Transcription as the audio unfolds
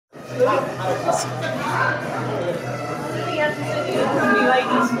Before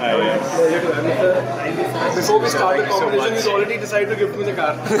we start the competition, he's already decided to gift me the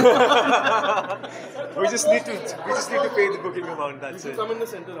car. we just need to pay the booking amount. That's it. Come in the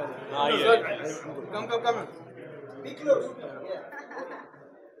center, Raja. Come. Be close.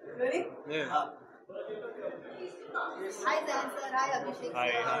 Ready? Yeah. Hi Zain sir, hi Abhishek. Hi.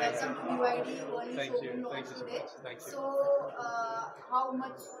 Welcome to BYD World Thank you. Showroom Thank launch you so today. much. Thank you. So, how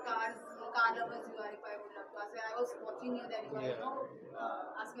much car lovers you are, if I would love to ask? I was watching you that you are,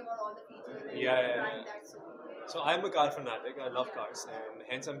 asking about all the features and trying that. So I'm a car fanatic. I love cars, and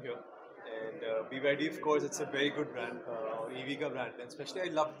hence I'm here. And BYD, of course, it's a very good brand, EV ka brand, and especially I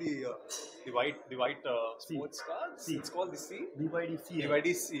love the white sports car. It's called the C. BYD C.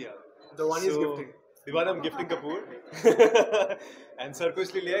 BYD C. Yeah. The one he's gifting. The one I'm gifting Kapoor. And sir ko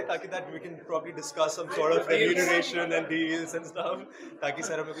isliye liya ताकि that we can probably discuss some sort of remuneration and deals and stuff. ताकि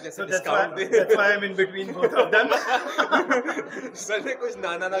sir हमें कुछ ऐसा discount they. That's why I'm in between both of them. Sir ने कुछ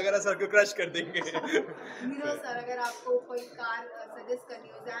नाना वगैरह sir को crush कर देंगे. मीरा सर, अगर आपको कोई कार सजेस्ट करनी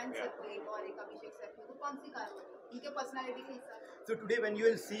हो ज़ैन सर को एक और एक अभिषेक सर को, तो कौन सी कार होगी? इनके पर्सनालिटी के हिसाब से. So today when you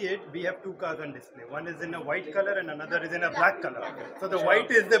will see it, we have two cars on display. One is in a white color and another is in a black color. So the white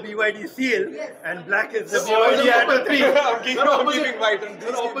is the BYD Seal and black is the BYD Atto 3. I'm keeping white and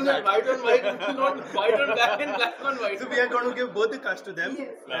Opposite, white on white, not white on black and black on white. So we are going to give both the cars to them.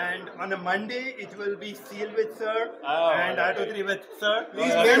 And on a Monday it will be Seal with Sir and Atto 3 with Sir.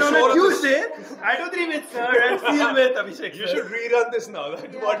 And on a Tuesday, Atto 3 with Sir and Seal with Abhishek. You should rerun this now.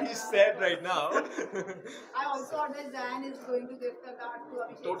 That's what he said right now. I also heard that Zain is going to gift a car to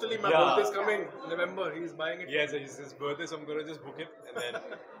Abhishek. Totally, my birthday is coming. November, he's buying it. Yes, it's his birthday, so I'm going to just book it and then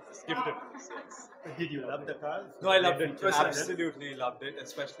just gift it. Did you love the cars? No, I loved it. Absolutely loved it.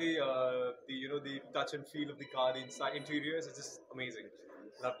 Especially the touch and feel of the car, the inside interiors. It's just amazing.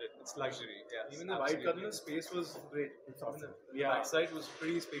 Loved it. It's luxury. Yeah. Even the white color space was great. It's awesome. The backside was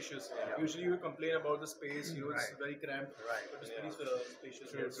pretty spacious. Usually you complain about the space. It's very cramped. Right. But it's pretty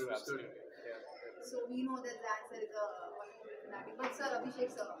spacious. True, absolutely. So we know that Zain sir is a fanatic. But sir, Abhishek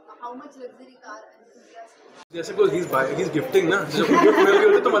sir, how much luxury car enthusiast? जैसे को he's gifting ना, जब gift मिल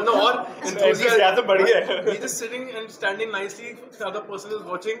गई तो बंदा और enthusiasm बढ़ गया. He's just sitting and standing nicely. The other person is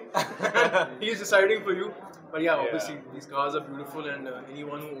watching. He's deciding for you. But yeah, obviously these cars are beautiful, and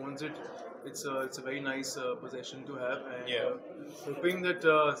anyone who owns it, it's a very nice possession to have. And hoping that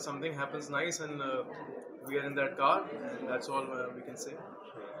something happens nice and we are in that car, and that's all we can say.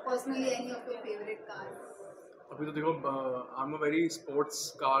 Personally, any of your favorite cars? अभी तो देखो, I'm a very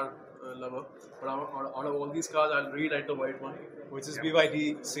sports car lover, but out of all these cars, I really like the white one, which is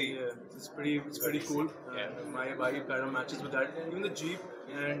BYD C. Yeah, it's pretty cool. My vibe kind of matches with that. Even the Jeep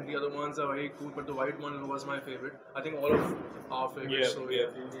and the other ones are very cool, but the white one was my favorite. I think all of our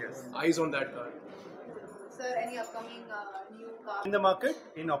favorites. Eyes on that car. Sir, any upcoming new car? In the market,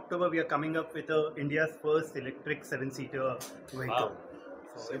 in October we are coming up with India's first electric 7-seater vehicle. Wow.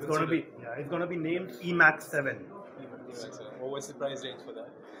 So it's going to be named eMax 7. What's the price range for that?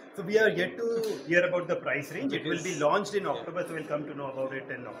 So we are yet to hear about the price range. It will be launched in October, so we'll come to know about it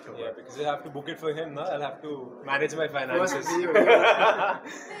in October. Yeah, because I have to book it for him now. I'll have to manage my finances.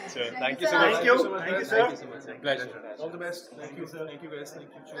 Sure. Thank you so much. Thank you so much. Thank you so much. Pleasure. All the best. Thank you, sir. Thank you, guys. Thank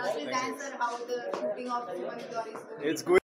you. Lastly, Zain sir, how the shooting of Imam Interviewing is going? It's good.